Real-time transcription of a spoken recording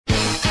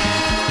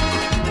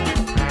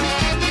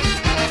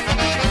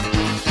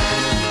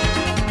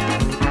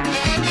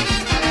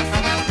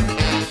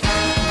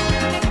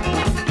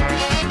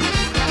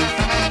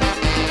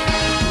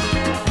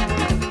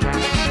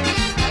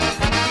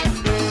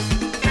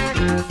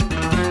Juve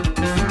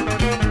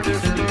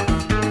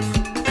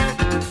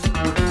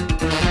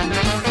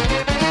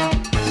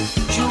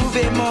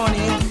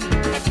morning,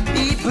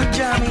 people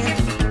jamming,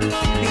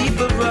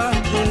 people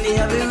rocking, the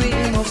heavy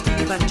rhythm of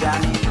Steve and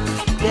Johnny.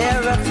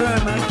 They're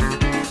affirming,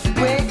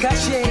 wake a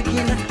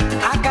shaking,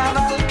 a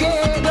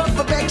cavalcade of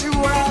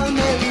perpetual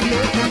merry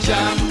making.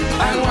 Jam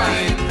and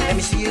wine, let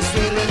me see you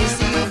sway, let me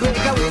see you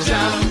break away.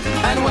 Jam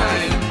and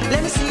wine,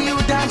 let me see you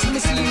dance, let me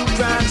see you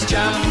trance.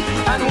 Jam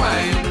and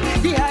wine,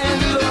 the high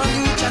and the low,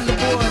 the rich and the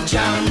poor.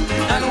 Jam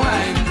and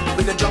wine,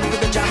 with a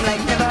jam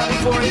like never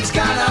before. It's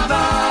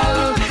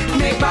carnival,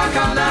 make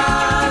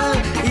bacchanal.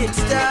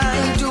 It's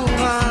time to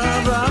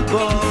have a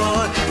ball.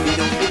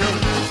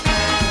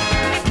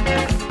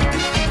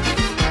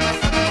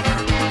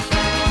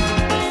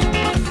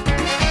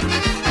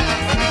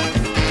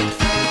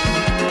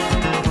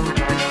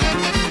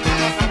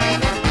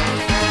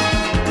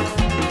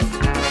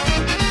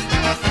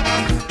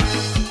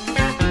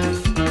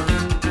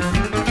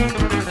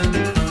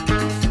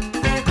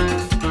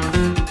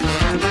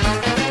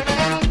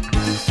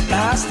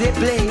 As they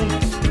play,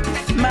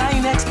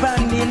 mind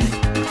expanding,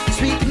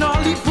 sweet and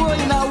only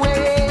pulling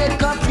away,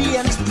 coffee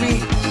and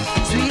spree,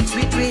 sweet,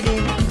 sweet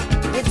rhythm,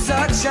 it's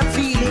such a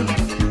feeling,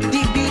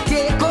 the beat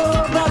take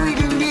over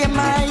rhythm, the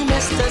mind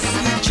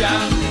ecstasy.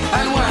 Jam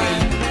and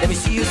wine, let me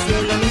see you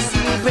sway, let me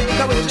see you break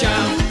away.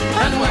 Jam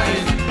and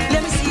wine,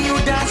 let me see you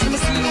dance, let me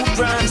see you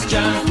prance.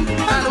 Jam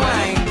and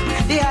wine,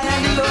 the high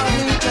and the low,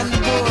 the rich and the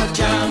poor.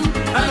 Jam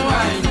and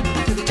wine,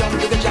 to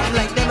the jam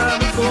like never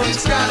before.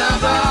 It's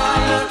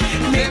carnival,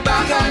 make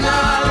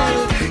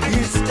bacchanal.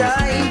 It's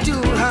time to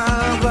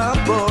have a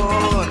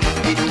ball.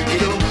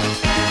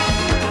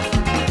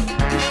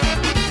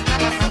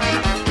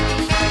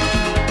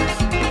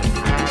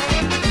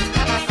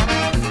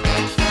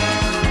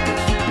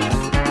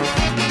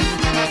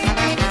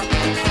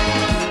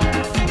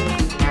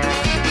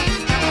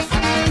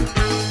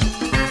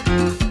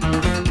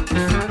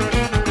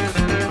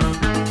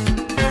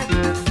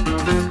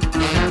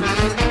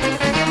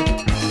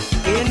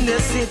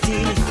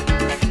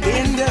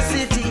 In the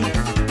city,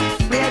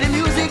 where the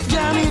music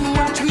jamming,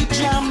 watch we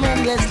jam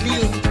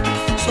endlessly.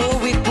 So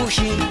we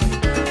pushing,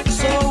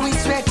 so we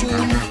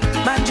sweating,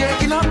 man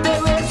jerking up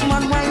the waist,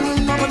 man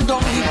whining up and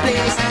down the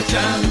place.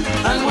 Jam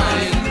and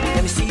wine,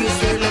 let me see you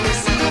sway, let me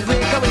see you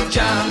break away.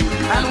 Jam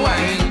and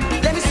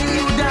wine, let me see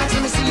you dance,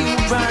 let me see you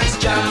prance.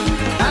 Jam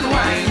and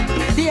wine,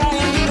 the high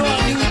and the low,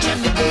 the rich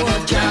and the poor.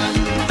 Jam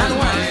and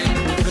wine,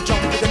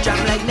 make a jam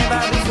like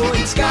never before.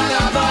 It's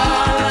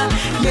carnival,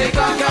 make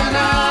a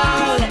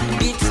canal.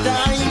 It's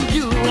time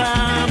to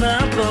have a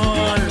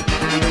ball.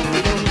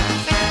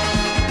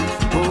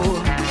 Oh,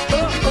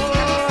 oh, oh,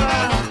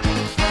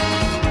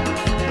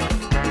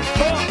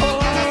 oh, oh.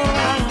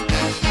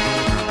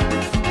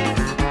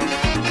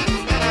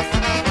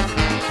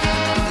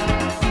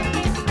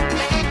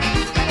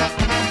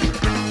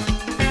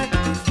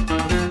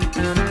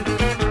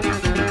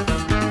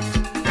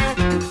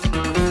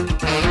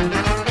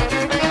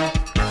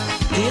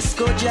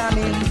 Disco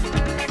jamming,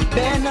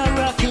 Ben